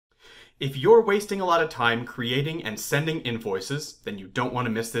If you're wasting a lot of time creating and sending invoices, then you don't want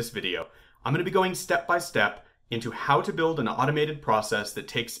to miss this video. I'm going to be going step by step into how to build an automated process that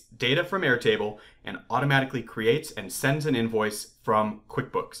takes data from Airtable and automatically creates and sends an invoice from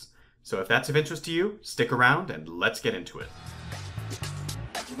QuickBooks. So if that's of interest to you, stick around and let's get into it.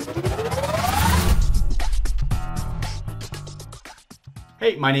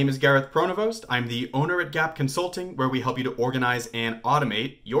 Hey, my name is Gareth Pronovost. I'm the owner at Gap Consulting, where we help you to organize and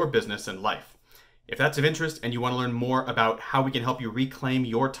automate your business and life. If that's of interest and you want to learn more about how we can help you reclaim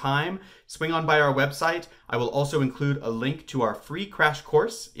your time, swing on by our website. I will also include a link to our free crash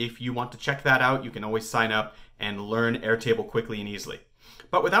course. If you want to check that out, you can always sign up and learn Airtable quickly and easily.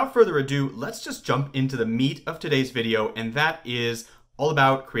 But without further ado, let's just jump into the meat of today's video, and that is all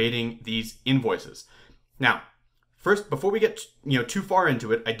about creating these invoices. Now, first, before we get too far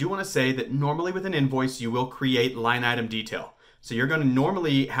into it, I do want to say that normally with an invoice, you will create line item detail. So you're going to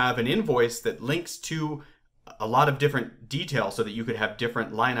normally have an invoice that links to a lot of different details so that you could have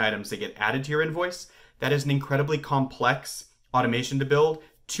different line items that get added to your invoice. That is an incredibly complex automation to build.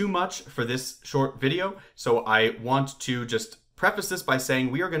 Too much for this short video. So I want to just preface this by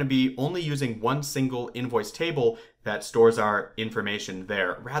saying we are going to be only using one single invoice table that stores our information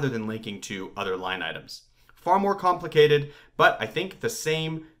there rather than linking to other line items. Far more complicated, but I think the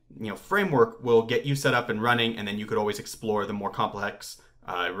same framework will get you set up and running, and then you could always explore the more complex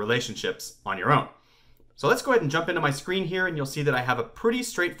relationships on your own. So let's go ahead and jump into my screen here, and you'll see that I have a pretty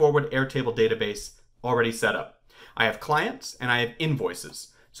straightforward Airtable database already set up. I have clients and I have invoices.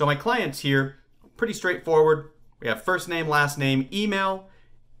 So my clients here, pretty straightforward. We have first name, last name, email,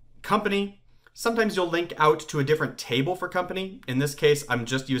 company. Sometimes you'll link out to a different table for company. In this case, I'm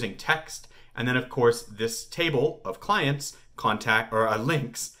just using text. And then of course, this table of clients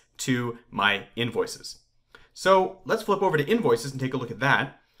links to my invoices. So let's flip over to invoices and take a look at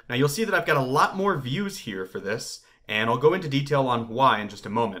that. Now you'll see that I've got a lot more views here for this, and I'll go into detail on why in just a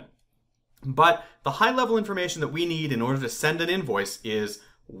moment. But the high level information that we need in order to send an invoice is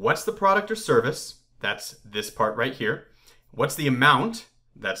what's the product or service? That's this part right here. What's the amount?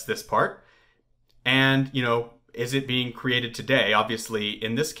 That's this part. And is it being created today? Obviously,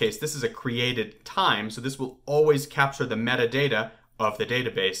 in this case, this is a created time, so this will always capture the metadata of the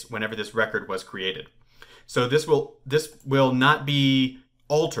database whenever this record was created. So this will not be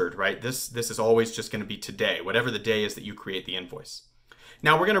altered, right? This is always just going to be today, whatever the day is that you create the invoice.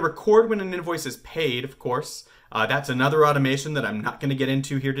 Now we're going to record when an invoice is paid, of course. That's another automation that I'm not going to get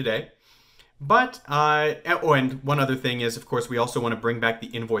into here today. But, and one other thing is, of course, we also want to bring back the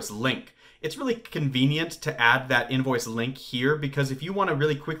invoice link. It's really convenient to add that invoice link here, because if you want to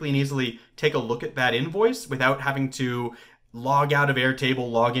really quickly and easily take a look at that invoice without having to log out of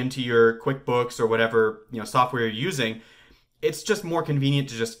Airtable, log into your QuickBooks or whatever software you're using, it's just more convenient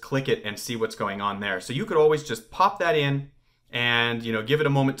to just click it and see what's going on there. So you could always just pop that in and give it a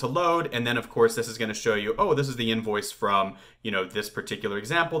moment to load, and then of course this is going to show you, oh, this is the invoice from this particular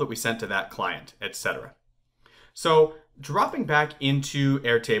example that we sent to that client, etc. So dropping back into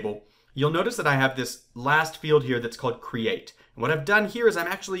Airtable, you'll notice that I have this last field here that's called create. And what I've done here is I'm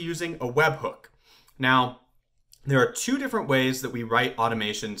actually using a webhook. Now, there are two different ways that we write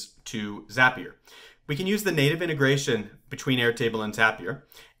automations to Zapier. We can use the native integration between Airtable and Zapier.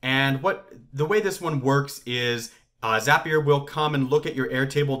 And the way this one works is Zapier will come and look at your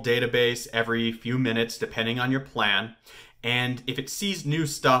Airtable database every few minutes, depending on your plan. And if it sees new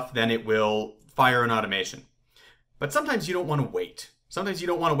stuff, then it will fire an automation. But sometimes you don't want to wait. Sometimes you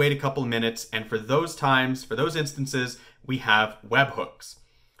don't want to wait a couple of minutes, and for those times, for those instances, we have webhooks.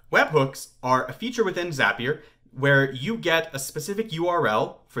 Webhooks are a feature within Zapier where you get a specific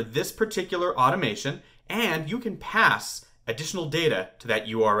URL for this particular automation, and you can pass additional data to that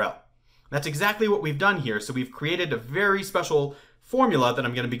URL. That's exactly what we've done here, so we've created a very special formula that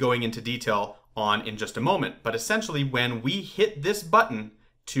I'm going to be going into detail on in just a moment. But essentially, when we hit this button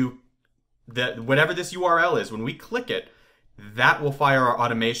to whatever this URL is, when we click it, that will fire our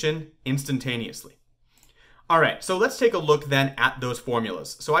automation instantaneously. All right, so let's take a look then at those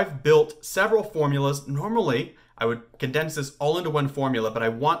formulas. So I've built several formulas. Normally, I would condense this all into one formula, but I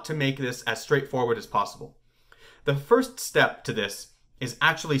want to make this as straightforward as possible. The first step to this is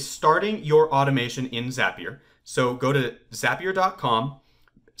actually starting your automation in Zapier. So go to zapier.com,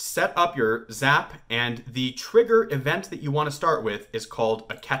 set up your Zap, and the trigger event that you want to start with is called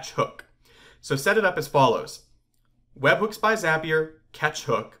a catch hook. So set it up as follows. Webhooks by Zapier, catch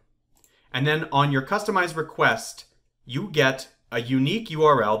hook, and then on your customized request, you get a unique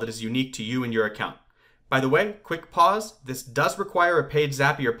URL that is unique to you and your account. By the way, quick pause, this does require a paid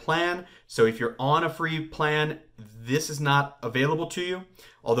Zapier plan, so if you're on a free plan, this is not available to you.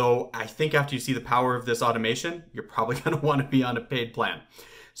 Although I think after you see the power of this automation, you're probably going to want to be on a paid plan.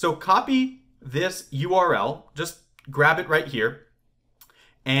 So copy this URL, just grab it right here,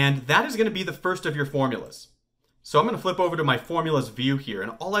 and that is going to be the first of your formulas. So I'm going to flip over to my formulas view here,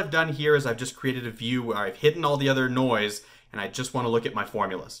 and all I've done here is I've just created a view where I've hidden all the other noise, and I just want to look at my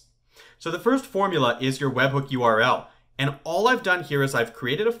formulas. So the first formula is your webhook URL, and all I've done here is I've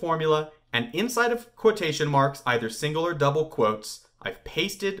created a formula, and inside of quotation marks, either single or double quotes, I've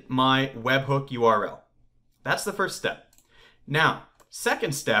pasted my webhook URL. That's the first step. Now,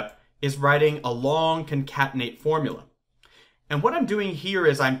 second step is writing a long concatenate formula. And what I'm doing here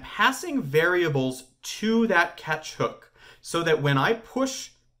is I'm passing variables to that catch hook so that when I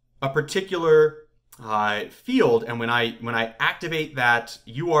push a particular field and when I activate that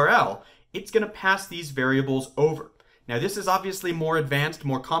URL, it's going to pass these variables over. Now this is obviously more advanced,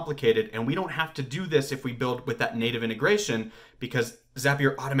 more complicated, and we don't have to do this if we build with that native integration because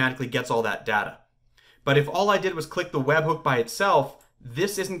Zapier automatically gets all that data. But if all I did was click the webhook by itself,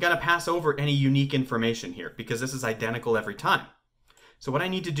 this isn't going to pass over any unique information here because this is identical every time. So what I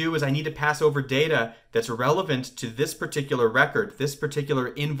need to do is I need to pass over data that's relevant to this particular record, this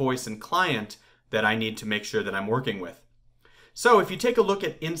particular invoice and client that I need to make sure that I'm working with. So if you take a look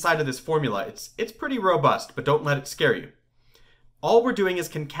at inside of this formula, it's pretty robust, but don't let it scare you. All we're doing is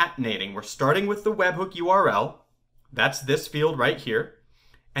concatenating. We're starting with the webhook URL. That's this field right here.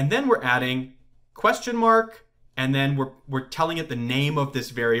 And then we're adding question mark, and then we're telling it the name of this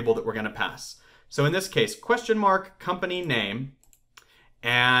variable that we're going to pass. So in this case, question mark, company name.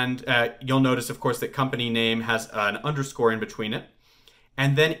 And you'll notice, of course, that company name has an underscore in between it.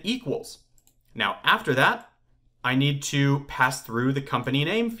 And then equals. Now, after that, I need to pass through the company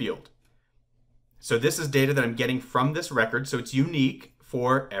name field. So this is data that I'm getting from this record, so it's unique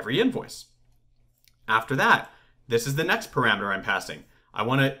for every invoice. After that, this is the next parameter I'm passing. I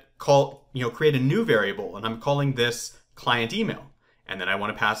want to create a new variable, and I'm calling this client email. And then I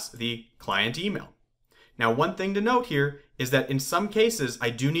want to pass the client email. Now, one thing to note here is that in some cases, I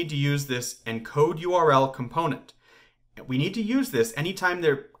do need to use this encode URL component. We need to use this anytime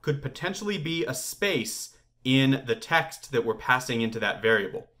there could potentially be a space in the text that we're passing into that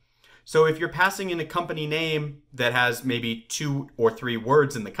variable. So if you're passing in a company name that has maybe 2 or 3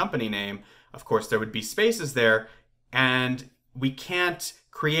 words in the company name, of course there would be spaces there, and we can't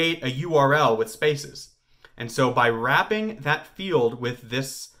create a URL with spaces. And so by wrapping that field with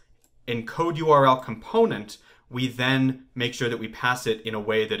this encode URL component, we then make sure that we pass it in a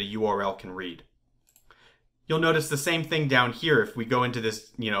way that a URL can read. You'll notice the same thing down here. If we go into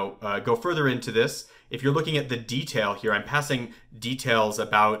this, go further into this, if you're looking at the detail here, I'm passing details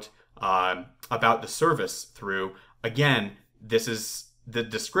about the service through. Again, this is the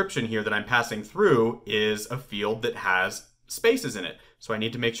description here that I'm passing through is a field that has spaces in it. So I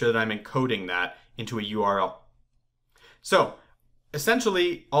need to make sure that I'm encoding that into a URL. So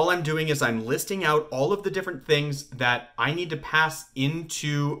essentially, all I'm doing is I'm listing out all of the different things that I need to pass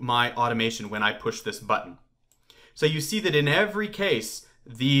into my automation when I push this button. So you see that in every case,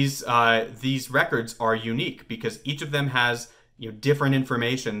 these records are unique because each of them has different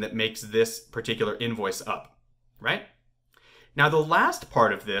information that makes this particular invoice up, right? Now the last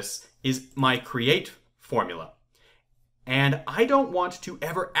part of this is my create formula. And I don't want to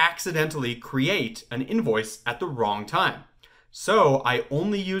ever accidentally create an invoice at the wrong time. So I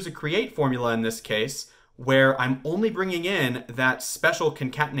only use a create formula in this case where I'm only bringing in that special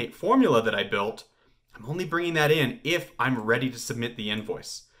concatenate formula that I built. I'm only bringing that in if I'm ready to submit the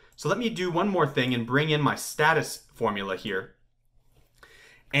invoice. So let me do one more thing and bring in my status formula here.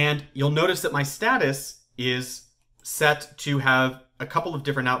 And you'll notice that my status is set to have a couple of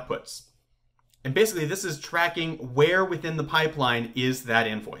different outputs. And basically this is tracking where within the pipeline is that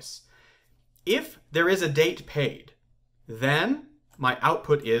invoice. If there is a date paid, then my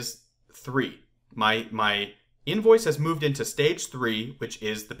output is 3. My invoice has moved into stage 3, which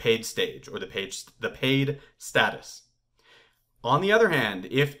is the paid stage or the paid status. On the other hand,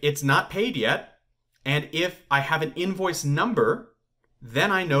 if it's not paid yet, and if I have an invoice number,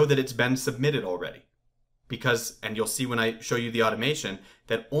 then I know that it's been submitted already. Because, and you'll see when I show you the automation,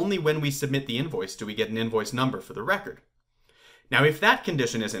 that only when we submit the invoice do we get an invoice number for the record. Now, if that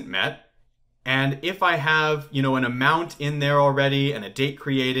condition isn't met, and if I have, an amount in there already and a date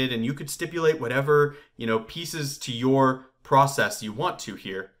created, and you could stipulate whatever, pieces to your process you want to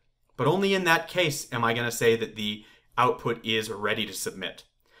here, but only in that case am I going to say that the output is ready to submit.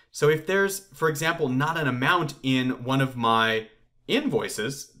 So if there's, for example, not an amount in one of my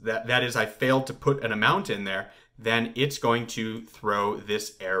invoices, that is I failed to put an amount in there, then it's going to throw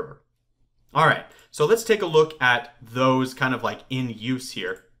this error. All right, so let's take a look at those kind of like in use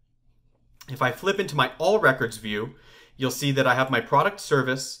here. If I flip into my all records view, you'll see that I have my product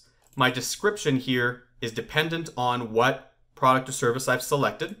service. My description here is dependent on what product or service I've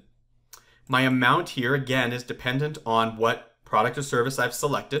selected. My amount here, again, is dependent on what product or service I've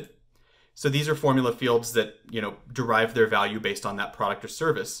selected. So these are formula fields that, derive their value based on that product or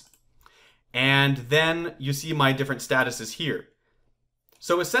service. And then you see my different statuses here.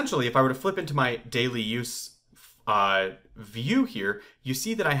 So essentially, if I were to flip into my daily use view here, you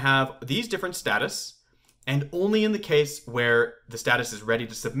see that I have these different status, and only in the case where the status is ready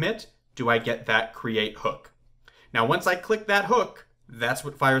to submit do I get that create hook. Now, once I click that hook, that's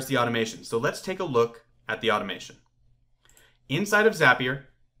what fires the automation. So let's take a look at the automation. Inside of Zapier,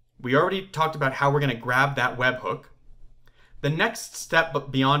 we already talked about how we're going to grab that webhook. The next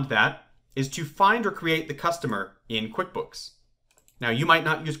step beyond that is to find or create the customer in QuickBooks. Now, you might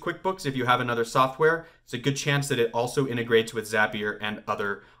not use QuickBooks if you have another software. It's a good chance that it also integrates with Zapier and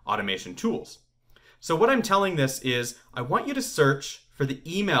other automation tools. So what I'm telling this is I want you to search for the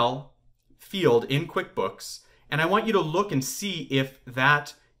email field in QuickBooks, and I want you to look and see if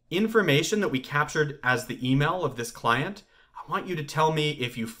that information that we captured as the email of this client, I want you to tell me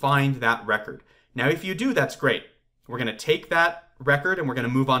if you find that record. Now, if you do, that's great. We're going to take that record and we're going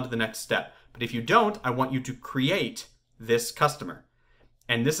to move on to the next step. But if you don't, I want you to create this customer.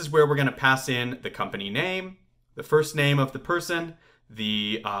 And this is where we're going to pass in the company name, the first name of the person,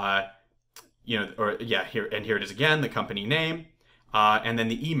 the, here it is again, the company name, and then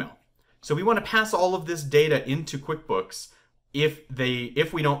the email. So we want to pass all of this data into QuickBooks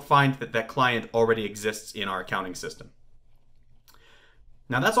if we don't find that that client already exists in our accounting system.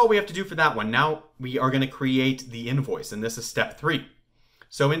 Now that's all we have to do for that one. Now we are going to create the invoice, and this is step 3.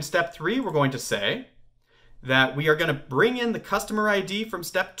 So in step 3, we're going to say that we are going to bring in the customer ID from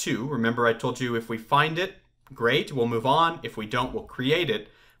step 2. Remember, I told you if we find it, great, we'll move on. If we don't, we'll create it.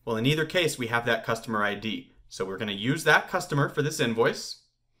 Well, in either case, we have that customer ID. So we're going to use that customer for this invoice.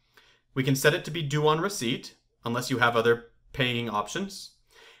 We can set it to be due on receipt, unless you have other paying options.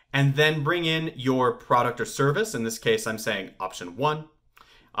 And then bring in your product or service. In this case, I'm saying option 1.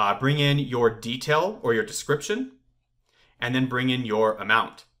 Bring in your detail or your description, and then bring in your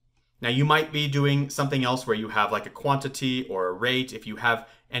amount. Now you might be doing something else where you have like a quantity or a rate. If you have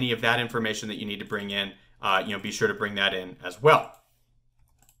any of that information that you need to bring in, be sure to bring that in as well.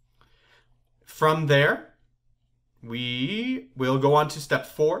 From there, we will go on to step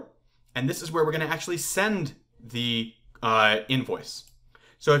 4, and this is where we're going to actually send the invoice.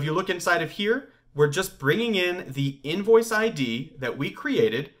 So if you look inside of here, we're just bringing in the invoice ID that we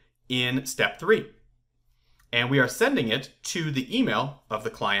created in step 3. And we are sending it to the email of the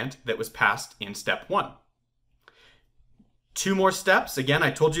client that was passed in step 1. 2 more steps. Again, I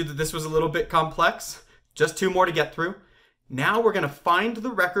told you that this was a little bit complex. Just 2 more to get through. Now we're going to find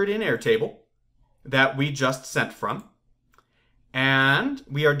the record in Airtable that we just sent from. And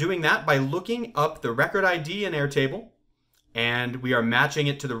we are doing that by looking up the record ID in Airtable, and we are matching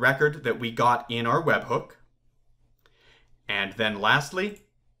it to the record that we got in our webhook. And then lastly,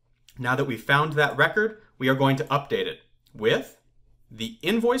 now that we've found that record, we are going to update it with the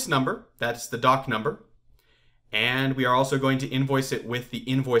invoice number, that's the doc number, and we are also going to invoice it with the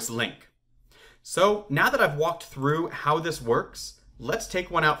invoice link. So now that I've walked through how this works, let's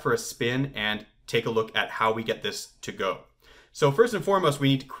take one out for a spin and take a look at how we get this to go. So first and foremost, we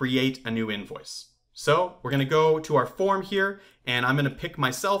need to create a new invoice. So we're going to go to our form here, and I'm going to pick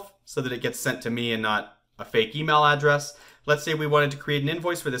myself so that it gets sent to me and not a fake email address. Let's say we wanted to create an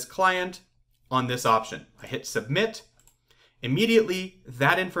invoice for this client on this option. I hit submit. Immediately,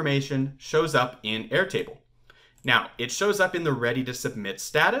 that information shows up in Airtable. Now, it shows up in the ready to submit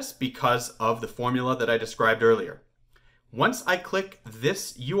status because of the formula that I described earlier. Once I click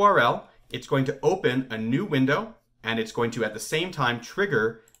this URL, it's going to open a new window, and it's going to at the same time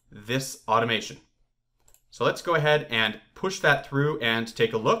trigger this automation. So let's go ahead and push that through and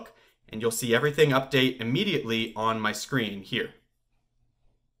take a look, and you'll see everything update immediately on my screen here.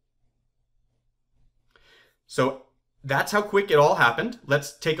 So that's how quick it all happened.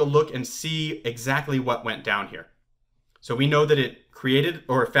 Let's take a look and see exactly what went down here. So we know that it created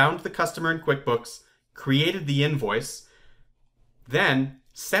or found the customer in QuickBooks, created the invoice, then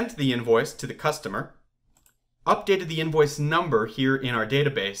sent the invoice to the customer, updated the invoice number here in our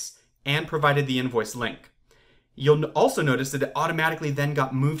database, and provided the invoice link. You'll also notice that it automatically then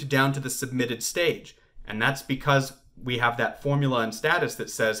got moved down to the submitted stage. And that's because we have that formula and status that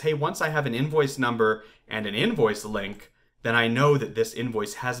says, hey, once I have an invoice number and an invoice link, then I know that this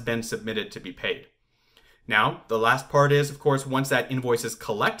invoice has been submitted to be paid. Now, the last part is, of course, once that invoice is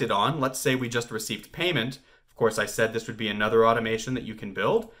collected on, let's say we just received payment. Of course, I said this would be another automation that you can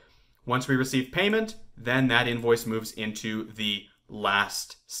build. Once we receive payment, then that invoice moves into the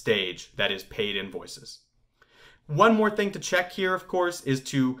last stage, that is paid invoices. One more thing to check here, of course, is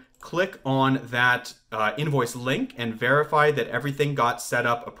to click on that invoice link and verify that everything got set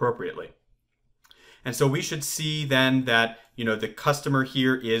up appropriately. And so we should see then that, the customer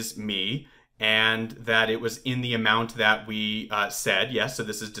here is me, and that it was in the amount that we said. Yes, so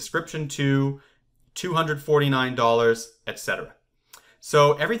this is description 2, $249, etc.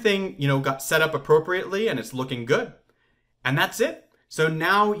 So everything, got set up appropriately and it's looking good. And that's it. So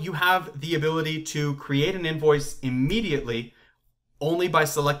now you have the ability to create an invoice immediately only by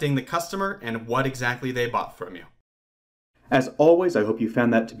selecting the customer and what exactly they bought from you. As always, I hope you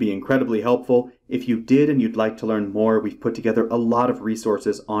found that to be incredibly helpful. If you did and you'd like to learn more, we've put together a lot of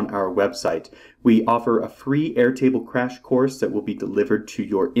resources on our website. We offer a free Airtable crash course that will be delivered to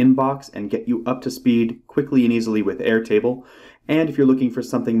your inbox and get you up to speed quickly and easily with Airtable. And if you're looking for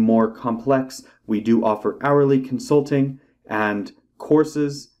something more complex, we do offer hourly consulting and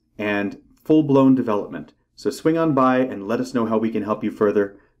courses and full-blown development. So swing on by and let us know how we can help you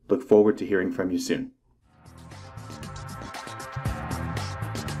further. Look forward to hearing from you soon.